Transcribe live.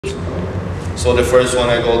So the first one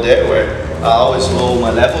I go there where I always lower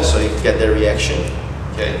my level so you get the reaction.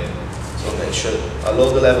 Okay. So make sure I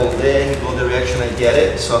lower the level there, go the reaction, I get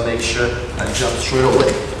it. So I make sure I jump straight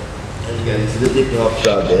away. And get into the dip half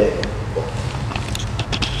guard there.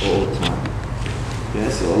 All the time.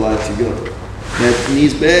 Okay, so I like to go. That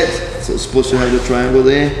knees back, so it's supposed to have the triangle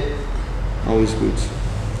there. Always good.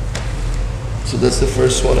 So that's the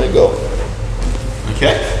first one I go.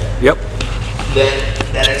 Okay? Yep. Then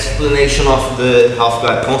that explanation of the half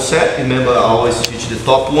guard concept. Remember, I always teach the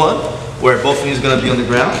top one, where both knees gonna be on the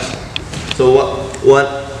ground. So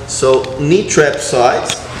so knee trap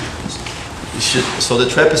sides. So the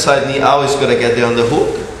trap side knee always gonna get there on the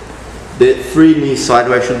hook. The free knee side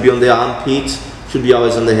where it should be on the armpit should be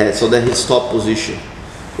always on the head. So then his top position,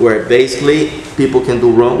 where basically people can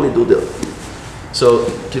do wrongly, so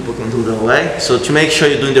people can do the way. So to make sure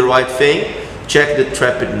you're doing the right thing, check the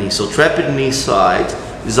trapped knee. So trapped knee side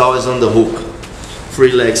is always on the hook.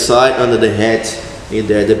 Free leg side under the head, in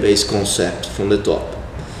there the base concept from the top.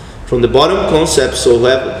 From the bottom concept, so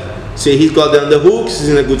whoever, see he's got the underhooks, he's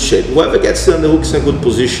in a good shape. Whoever gets the underhooks in a good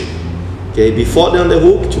position. Okay, before the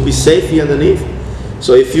underhook, to be safe here underneath.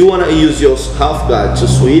 So if you want to use your half guard to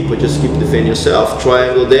sweep or just keep defending yourself,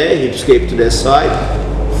 triangle there, hip escape to that side,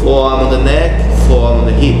 forearm on the neck, forearm on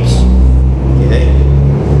the hips. Okay?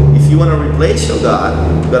 If you want to replace your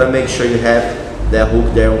guard, you gotta make sure you have that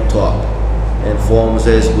hook there on top. And forearms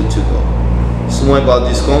there is good to go. So when I got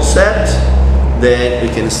this concept, then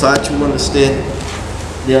we can start to understand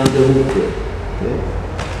the underhook there. Okay?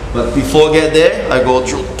 But before I get there, I go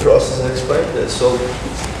through the process and explain this. So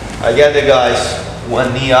I get the guys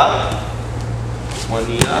one knee up,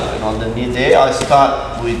 and on the knee there, I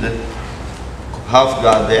start with the half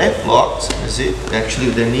guard there, locked, as it, actually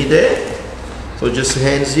with the knee there. So just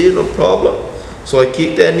hands here, no problem. So I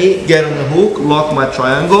kick that knee, get on the hook, lock my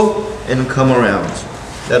triangle, and come around.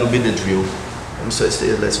 That'll be the drill. So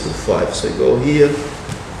let's go 5. So I go here,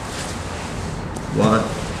 1,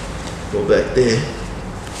 go back there,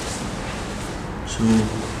 2,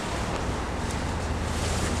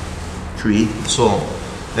 3, so on.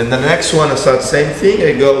 Then the next one I start same thing,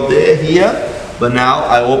 I go there, here, but now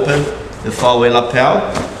I open the far away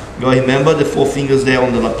lapel. You remember the 4 fingers there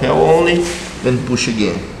on the lapel only, then push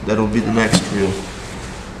again. That will be the next drill.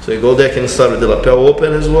 So you go there, can start with the lapel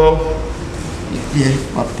open as well. Yeah,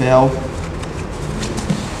 lapel,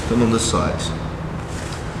 come on the sides.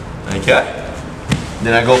 Okay.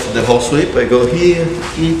 Then I go for the whole sweep, I go here,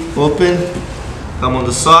 open, come on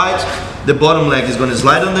the side. The bottom leg is going to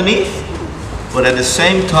slide underneath, but at the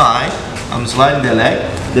same time, I'm sliding the leg.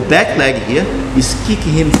 The back leg here is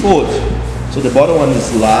kicking him forward. So the bottom one is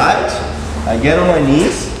slide. I get on my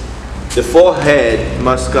knees. The forehead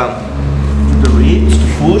must come to the ribs,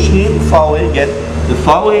 push him far away, get the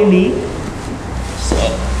far away knee. So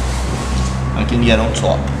I can get on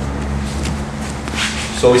top.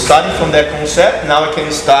 So we're starting from that concept. Now I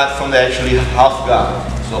can start from the actually half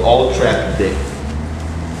guard. So all trapped there.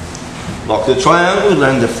 Lock the triangle,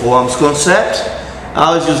 learn the forearms concept. I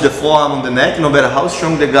always use the forearm on the neck. No matter how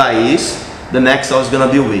strong the guy is, the neck's always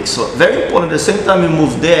gonna be weak. So very important, at the same time you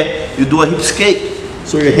move there, you do a hip escape.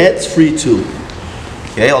 So your head's free too.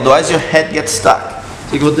 Okay, otherwise your head gets stuck.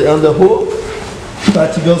 So you go to the underhook,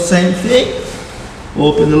 start to go same thing.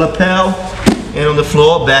 Open the lapel, and on the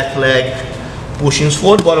floor, back leg pushing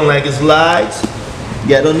forward, bottom leg slides.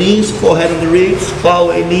 Get on knees, forehead on the ribs, far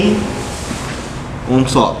away knee, on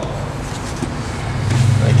top.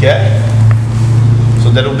 Okay, so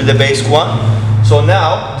that will be the base one. So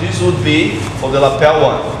now this would be for the lapel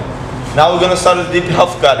one. Now we're gonna start with deep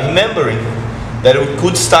half guard, remembering that we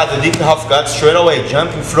could start the deep half guard straight away,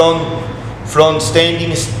 jumping from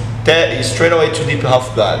standing straight away to deep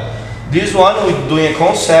half guard. This one we're doing a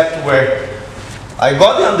concept where I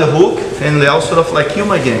got on the hook and Leo sort of like kill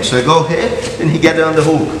my game. So I go here and he get on the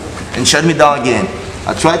hook and shut me down again.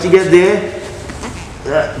 I try to get there,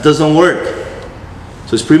 it doesn't work.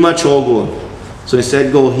 So it's pretty much all good. So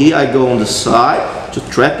instead go here, I go on the side to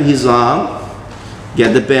trap his arm,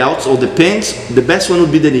 get the belts or the pins. The best one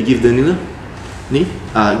would be the knee. Give the knee,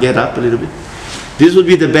 get up a little bit. This would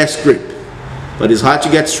be the best grip, but it's hard to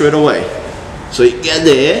get straight away. So you get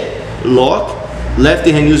there, lock, left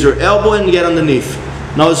hand use your elbow and get underneath.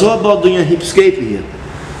 Now it's all about doing a hip escape here.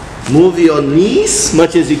 Move your knees as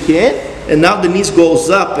much as you can, and now the knees goes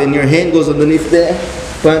up and your hand goes underneath there.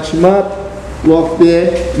 Punch him up. Lock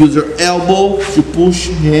there, use your elbow to push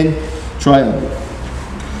hand triangle.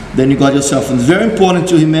 Then you got yourself. And it's very important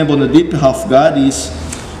to remember on the deep half guard is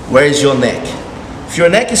where is your neck. If your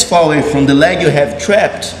neck is far away from the leg you have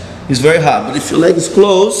trapped, it's very hard. But if your leg is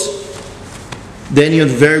close, then you're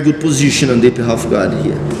in very good position on deep half guard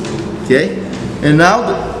here. Okay? And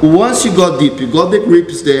now, once you got deep, you got the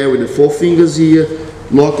grips there with the 4 fingers here,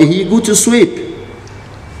 lock it here, good to sweep.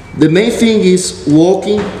 The main thing is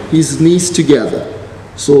walking his knees together.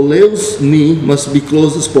 So Leo's knee must be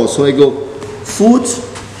close as possible. So I go foot,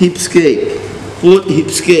 hip escape, foot, hip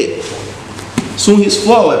escape. Soon he's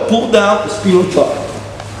forward, pull down, spin on top.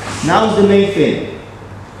 Now the main thing.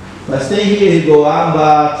 If I stay here, he go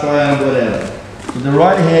armbar, triangle, whatever. So the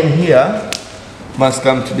right hand here must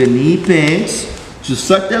come to the knee pants, just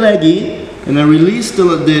suck the leg in, and I release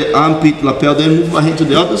the armpit lapel, then move my hand to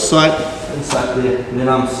the other side, and start there, and then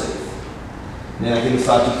I'm safe. Then I can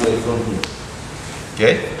start to play from here.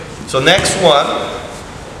 Okay? So next one,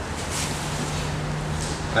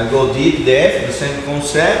 I go deep there for the same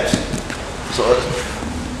concept. So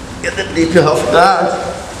get the deep half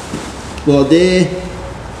guard, go there,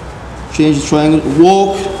 change the triangle,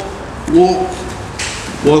 walk, walk,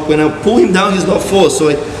 walk. When I pull him down, he's not forced. So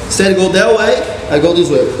instead of go that way, I go this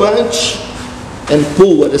way, punch and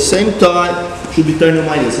pull at the same time. Should be turning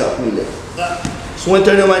my knees, help me there. So when I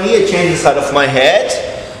turn on my knee, I change the side of my head,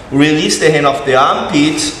 release the hand off the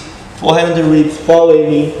armpit, forehead on the ribs, forward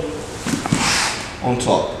knee on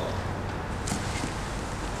top.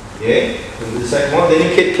 Okay? And the second one, then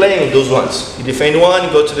you keep playing with those ones. You defend one, you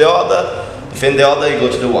go to the other, defend the other, you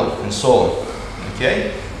go to the one, and so on.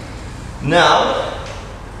 Okay? Now,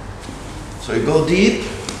 so you go deep.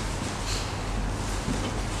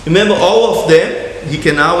 Remember, all of them, you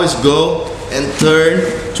can always go and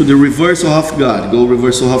turn to the reversal half guard. Go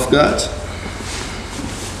reversal half guard.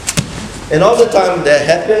 And all the time that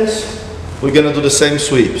happens, we're gonna do the same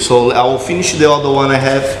sweep. So I will finish the other one I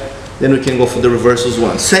have, then we can go for the reversals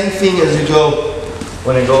one. Same thing as you go,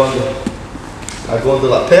 when I go on the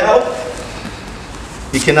lapel,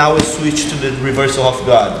 you can always switch to the reversal half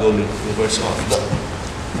guard. Go reversal half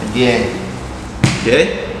guard. Again.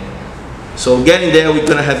 Okay? So getting there, we're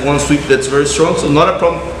gonna have one sweep that's very strong, so not a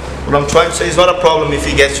problem. What I'm trying to say is not a problem if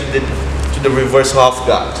he gets to the reverse half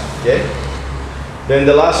guard. Okay? Then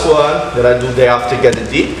the last one that I do there after get the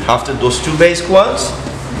deep, after those 2 basic ones,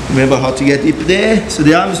 remember how to get deep there. So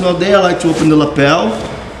the arm is not there, I like to open the lapel.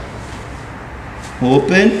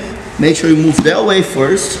 Open. Make sure you move that way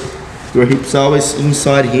first. Your hips are always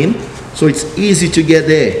inside him, so it's easy to get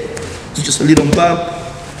there. It's just a little bump.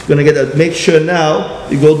 You're gonna get that. Make sure now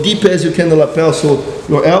you go deep as you can the lapel, so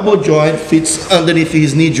your elbow joint fits underneath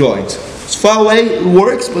his knee joint. It's far away, it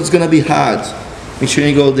works, but it's gonna be hard. Make sure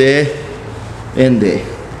you go there and there.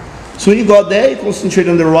 So when you got there, you concentrate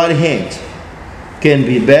on the right hand. Can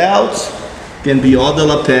be belt, can be other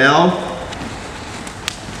lapel,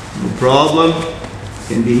 no problem.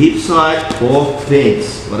 Can be hip side or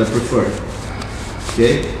pants, what I prefer.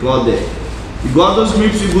 Okay, got there. You got those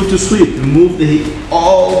grips, you're good to sweep. You move the hip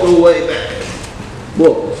all the way back.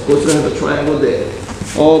 Whoa, supposed to have a triangle there.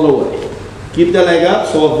 All the way. Keep the leg up,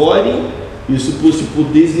 so avoiding. You're supposed to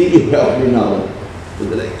put this knee, help me now. Put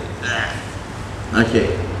the leg.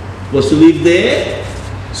 Okay. Supposed to leave there.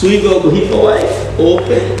 So you go the hip away,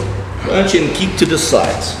 open, punch and kick to the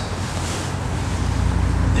sides.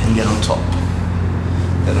 Then get on top.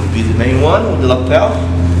 That'll be the main one with the lapel.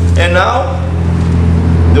 And now,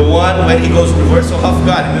 the one when he goes reversal half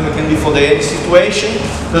guard. Remember, it can be for the any situation.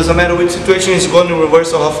 Doesn't matter which situation he's going to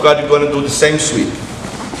reversal half guard, you're going to do the same sweep.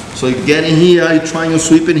 So you get in here, you're trying to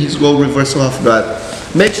sweep and he's going reversal half guard.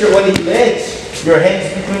 Make sure when he lands, your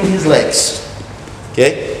hands between his legs.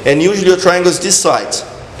 Okay? And usually your triangle is this side.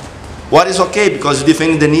 What is okay because you're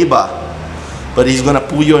defending the knee bar. But he's going to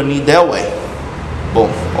pull your knee that way.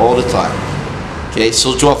 Boom, all the time. Okay,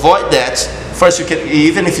 so to avoid that, first you can,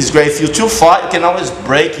 even if it's great, if you're too far, you can always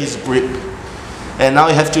break his grip. And now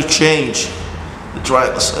you have to change the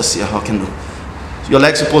triangles. Let's see how I can do. So your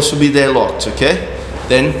leg's supposed to be there locked, okay?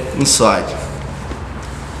 Then inside.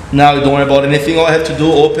 Now you don't worry about anything. All I have to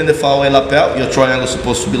do, open the far away lapel. Your triangle is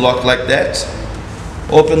supposed to be locked like that.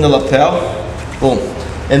 Open the lapel, boom.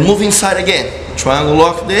 And move inside again. Triangle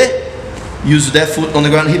lock there. Use that foot on the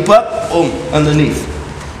ground, hip up, boom, underneath.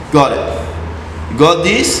 Got it. You got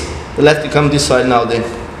this, the lefty comes this side now then.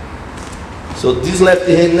 So this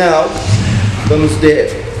lefty hand now comes there.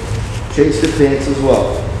 Chase the pants as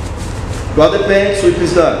well. Got the pants, sweep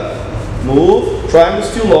is done. Move, triangle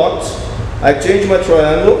still locked. I change my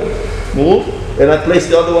triangle, move, and I place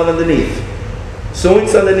the other one underneath. So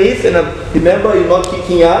it's underneath, and remember you're not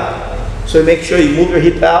kicking up, so make sure you move your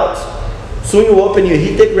hip out. Soon you open, you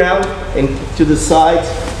hit the ground, and to the side,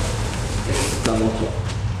 come on top.